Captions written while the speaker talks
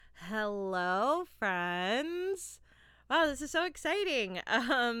Hello, friends. Wow, this is so exciting.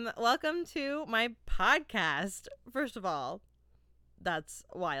 Welcome to my podcast. First of all, that's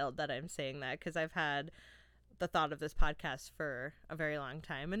wild that I'm saying that because I've had the thought of this podcast for a very long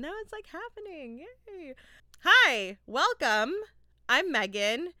time and now it's like happening. Yay. Hi, welcome. I'm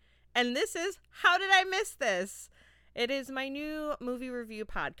Megan and this is How Did I Miss This? It is my new movie review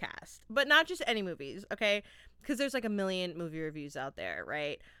podcast, but not just any movies, okay? Because there's like a million movie reviews out there,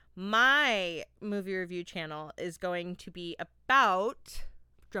 right? My movie review channel is going to be about,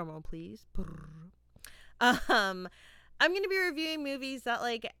 drumroll please, I'm going to be reviewing movies that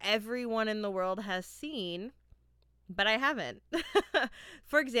like everyone in the world has seen, but I haven't.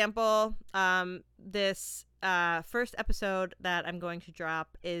 For example, this first episode that I'm going to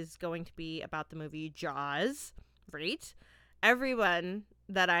drop is going to be about the movie Jaws, right? Everyone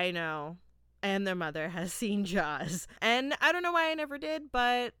that I know and their mother has seen Jaws. And I don't know why I never did,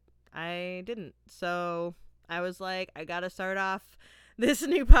 but I didn't. So I was like, I gotta start off this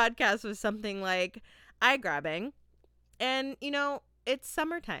new podcast with something like eye-grabbing. And, you know, it's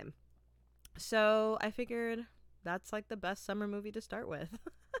summertime. So I figured that's like the best summer movie to start with.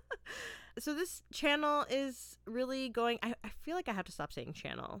 So this channel is really going, I feel like I have to stop saying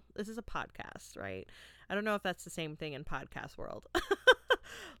channel. This is a podcast, right? I don't know if that's the same thing in podcast world.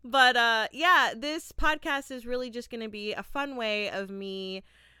 But yeah, this podcast is really just going to be a fun way of me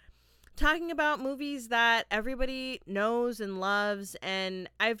talking about movies that everybody knows and loves. And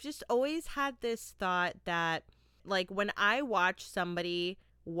I've just always had this thought that like when I watch somebody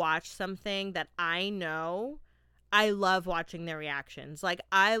watch something that I know, I love watching their reactions. Like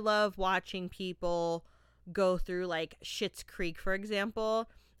I love watching people go through like Schitt's Creek, for example,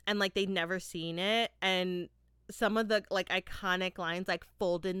 and like they'd never seen it. And some of the like iconic lines like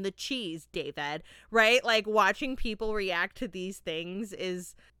fold in the cheese, David, right? Like watching people react to these things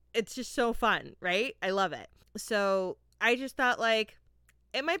it's just so fun, right? I love it. So I just thought like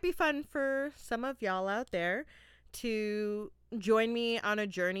it might be fun for some of y'all out there to join me on a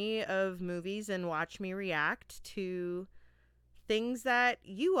journey of movies and watch me react to things that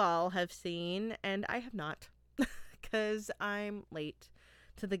you all have seen and I have not, because I'm late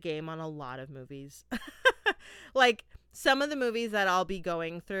to the game on a lot of movies. Like some of the movies that I'll be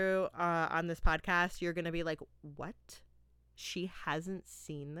going through on this podcast, you're gonna be like, what? She hasn't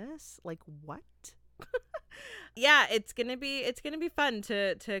seen this? Like what? Yeah, it's gonna be fun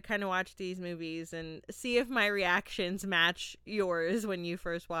to kind of watch these movies and see if my reactions match yours when you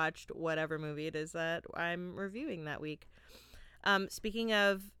first watched whatever movie it is that I'm reviewing that week. Speaking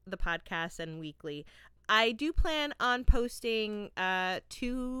of the podcast and weekly, I do plan on posting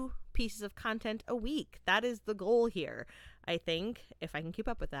 2 pieces of content a week. That is the goal here, I think, if I can keep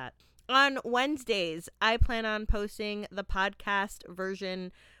up with that. On Wednesdays, I plan on posting the podcast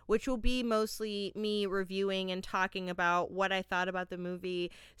version, which will be mostly me reviewing and talking about what I thought about the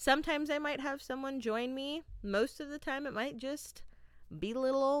movie. Sometimes I might have someone join me. Most of the time, it might just be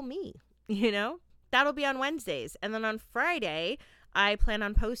little old me, you know? That'll be on Wednesdays. And then on Friday, I plan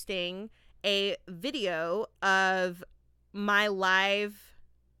on posting a video of my live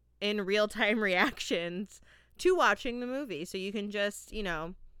in real-time reactions to watching the movie. So you can just, you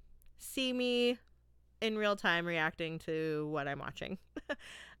know, see me in real time reacting to what I'm watching.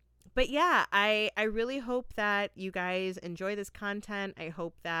 But yeah, I really hope that you guys enjoy this content. I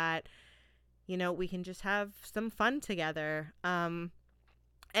hope that, you know, we can just have some fun together and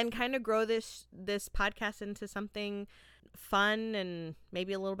kind of grow this podcast into something fun and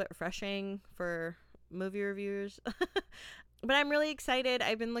maybe a little bit refreshing for movie reviewers. But I'm really excited.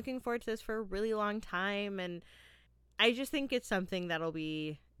 I've been looking forward to this for a really long time, and I just think it's something that'll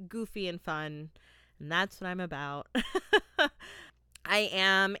be goofy and fun, and that's what I'm about. I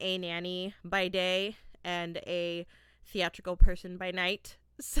am a nanny by day and a theatrical person by night,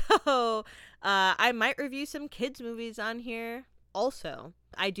 so I might review some kids movies on here also.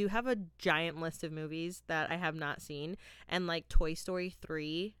 I do have a giant list of movies that I have not seen, and like Toy Story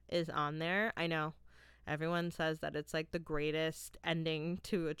 3 is on there. I know everyone says that it's like the greatest ending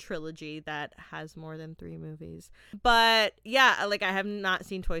to a trilogy that has more than 3 movies. But yeah, like I have not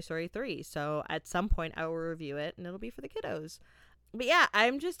seen Toy Story 3. So at some point I will review it and it'll be for the kiddos. But yeah,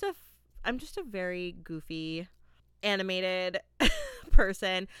 I'm just a very goofy animated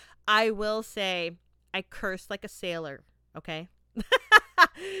person. I will say I curse like a sailor. Okay.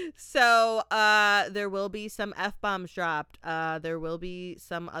 So there will be some F-bombs dropped. There will be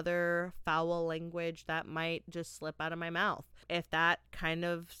some other foul language that might just slip out of my mouth. If that kind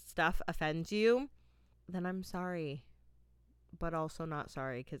of stuff offends you, then I'm sorry, but also not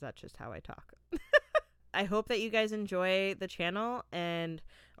sorry, because that's just how I talk. I hope that you guys enjoy the channel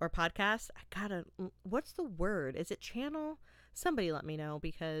or podcast. What's the word? Is it channel? Somebody let me know,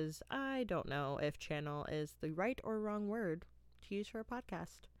 because I don't know if channel is the right or wrong word to use for a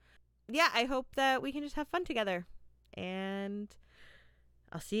podcast. Yeah, I hope that we can just have fun together. And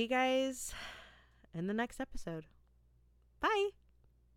I'll see you guys in the next episode. Bye.